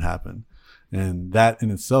when it happened. And that in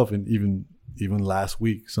itself, and even last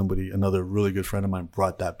week, another really good friend of mine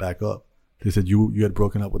brought that back up. They said, you had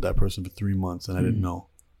broken up with that person for 3 months and I didn't know.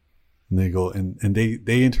 And they go, and they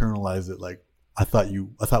internalize it like, I thought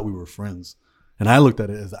we were friends. And I looked at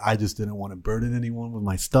it as I just didn't want to burden anyone with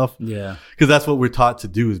my stuff. Yeah. Because that's what we're taught to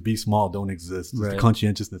do is be small, don't exist. Right.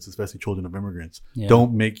 Conscientiousness, especially children of immigrants. Yeah.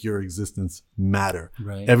 Don't make your existence matter.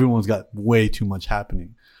 Right. Everyone's got way too much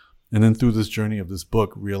happening. And then through this journey of this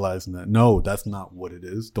book, realizing that, no, that's not what it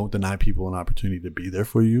is. Don't deny people an opportunity to be there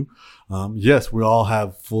for you. Yes, we all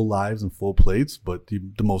have full lives and full plates, but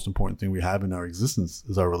the most important thing we have in our existence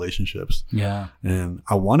is our relationships. Yeah. And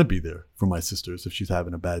I want to be there for my sisters if she's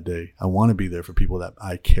having a bad day. I want to be there for people that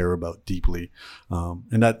I care about deeply.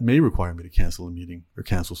 And that may require me to cancel a meeting or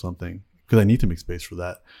cancel something because I need to make space for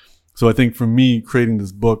that. So I think for me, creating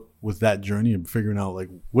this book was that journey of figuring out like,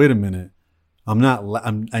 wait a minute.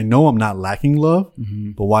 I know I'm not lacking love,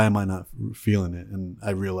 but why am I not feeling it? And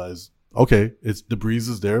I realized, okay, the breeze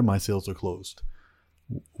is there. My sales are closed.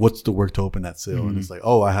 What's the work to open that sale? And it's like,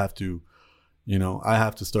 oh, I have to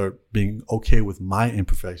start being okay with my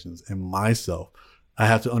imperfections and myself. I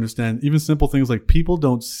have to understand even simple things like people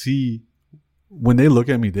don't see, when they look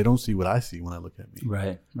at me, they don't see what I see when I look at me.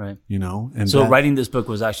 Right. And so writing this book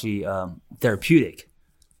was actually therapeutic.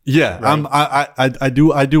 Yeah, right? I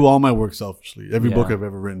do all my work selfishly. Every book I've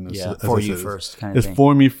ever written is for you first, kind of it's thing.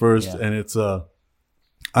 for me first, and it's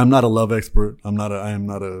I'm not a love expert. I am not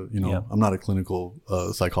a I'm not a clinical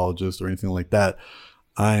psychologist or anything like that.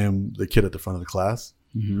 I am the kid at the front of the class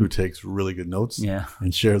who takes really good notes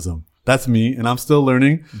and shares them. That's me, and I'm still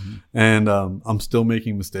learning, and I'm still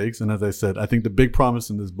making mistakes. And as I said, I think the big promise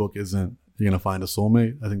in this book isn't you're gonna find a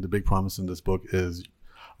soulmate. I think the big promise in this book is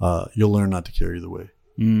you'll learn not to carry the weight.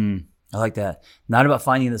 I like that. Not about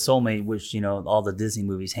finding the soulmate, which all the Disney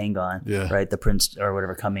movies hang on, right? The prince or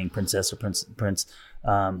whatever princess or prince,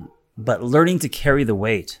 but learning to carry the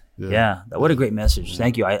weight. Yeah, what a great message.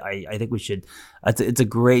 Thank you. I think we should. It's a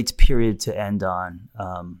great period to end on.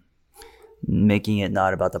 Making it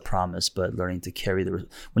not about the promise, but learning to carry when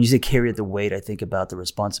you say carry the weight, I think about the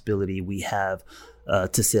responsibility we have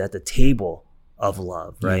to sit at the table of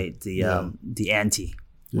love, right? The ante,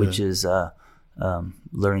 which is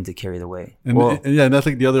learning to carry the weight. And that's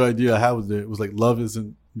like the other idea I had was like love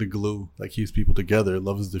isn't the glue that keeps people together.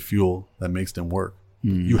 Love is the fuel that makes them work.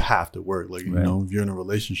 You have to work. Like if you're in a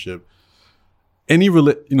relationship, any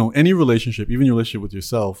relationship, even your relationship with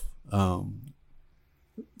yourself.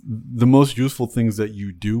 The most useful things that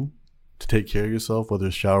you do to take care of yourself, whether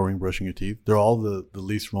it's showering, brushing your teeth, they're all the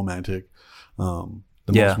least romantic, the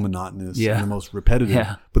most monotonous, and the most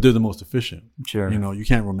repetitive, but they're the most efficient. Sure. You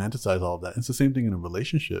can't romanticize all of that. It's the same thing in a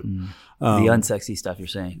relationship. The unsexy stuff you're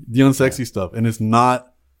saying. The unsexy stuff. And it's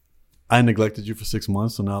not, I neglected you for 6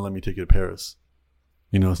 months, so now let me take you to Paris.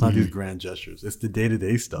 It's not these grand gestures. It's the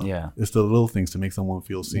day-to-day stuff. Yeah. It's the little things to make someone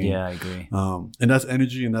feel seen. Yeah, I agree. And that's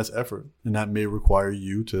energy and that's effort. And that may require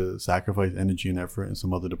you to sacrifice energy and effort in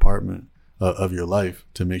some other department of your life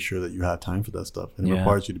to make sure that you have time for that stuff. And it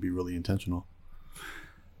requires you to be really intentional.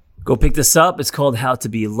 Go pick this up. It's called How to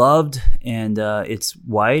Be Loved, and it's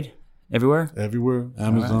wide everywhere.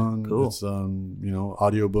 Amazon. Right. Cool. It's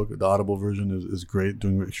audiobook. The Audible version is great,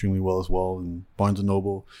 doing extremely well as well. And Barnes &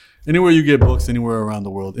 Noble. Anywhere you get books, anywhere around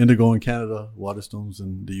the world. Indigo in Canada, Waterstones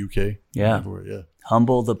in the UK. Yeah. Everywhere, yeah.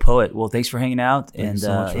 Humble the Poet. Well, thanks for hanging out. Thanks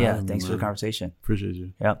so much for having me, thanks for the conversation. Appreciate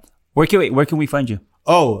you. Yeah. Where can we find you?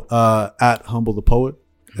 At Humble the Poet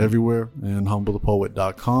everywhere, and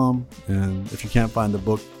humblethepoet.com. And if you can't find the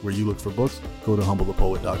book where you look for books, go to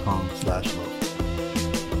humblethepoet.com/love.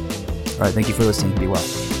 All right. Thank you for listening. Be well.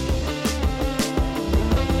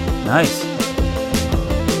 Nice.